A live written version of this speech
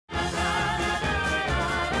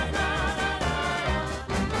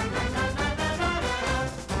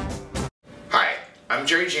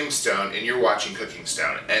Jerry James Stone and you're watching Cooking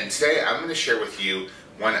Stone, and today I'm going to share with you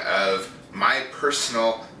one of my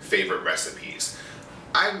personal favorite recipes.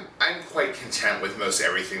 I'm quite content with most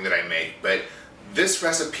everything that I make, but this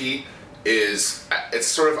recipe it's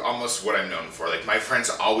sort of almost what I'm known for. Like, my friends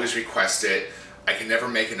always request it, I can never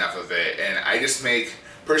make enough of it, and I just make,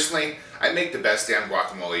 personally, I make the best damn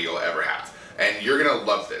guacamole you'll ever have. And you're gonna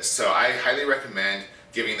love this, so I highly recommend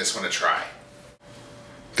giving this one a try.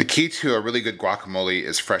 The key to a really good guacamole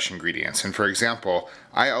is fresh ingredients, and for example,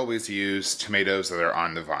 I always use tomatoes that are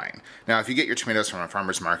on the vine. Now, if you get your tomatoes from a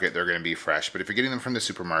farmer's market, they're going to be fresh, but if you're getting them from the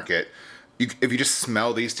supermarket, if you just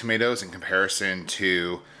smell these tomatoes in comparison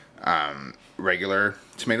to regular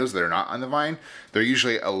tomatoes that are not on the vine, they're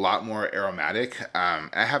usually a lot more aromatic.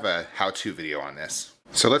 I have a how-to video on this.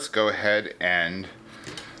 So let's go ahead and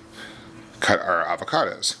cut our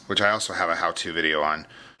avocados, which I also have a how-to video on.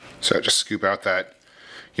 So just scoop out that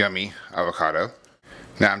yummy avocado.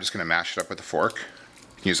 Now I'm just going to mash it up with a fork.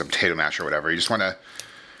 You can use a potato masher or whatever. You just want to,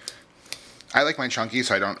 I like mine chunky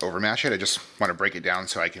so I don't overmash it. I just want to break it down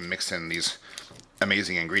so I can mix in these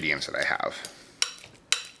amazing ingredients that I have.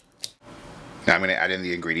 Now I'm going to add in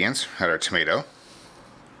the ingredients. Add our tomato,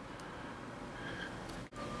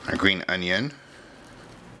 our green onion,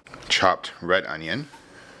 chopped red onion,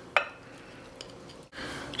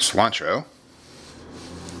 cilantro.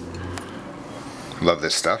 Love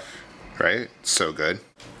this stuff, right? It's so good.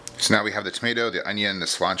 So now we have the tomato, the onion, the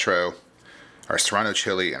cilantro, our serrano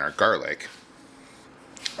chili, and our garlic.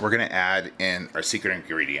 We're gonna add in our secret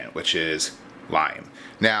ingredient, which is lime.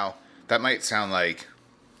 Now, that might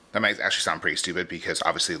actually sound pretty stupid because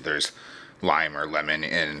obviously there's lime or lemon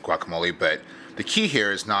in guacamole, but the key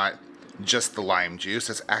here is not just the lime juice,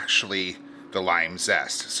 it's actually the lime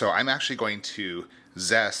zest. So I'm actually going to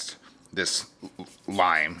zest this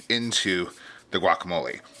lime into the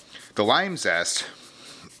guacamole. The lime zest,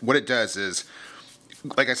 what it does is,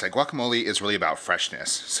 like I said, guacamole is really about freshness.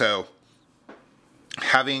 So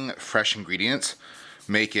having fresh ingredients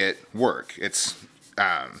make it work.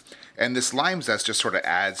 And this lime zest just sort of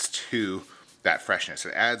adds to that freshness.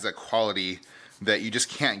 It adds a quality that you just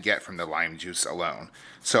can't get from the lime juice alone.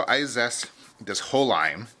 So I zest this whole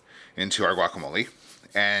lime into our guacamole,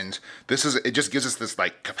 and it just gives us this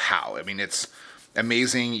like kapow. I mean, it's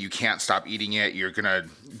amazing. You can't stop eating it. You're gonna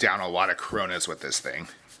down a lot of Coronas with this thing.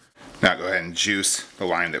 Now go ahead and juice the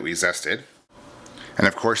lime that we zested. And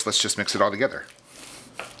of course, let's just mix it all together.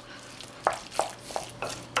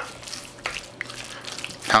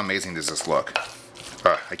 How amazing does this look?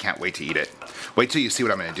 I can't wait to eat it. Wait till you see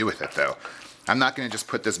what I'm gonna do with it though. I'm not gonna just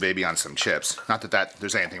put this baby on some chips. Not that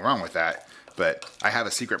there's anything wrong with that, but I have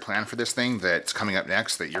a secret plan for this thing that's coming up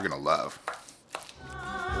next that you're gonna love.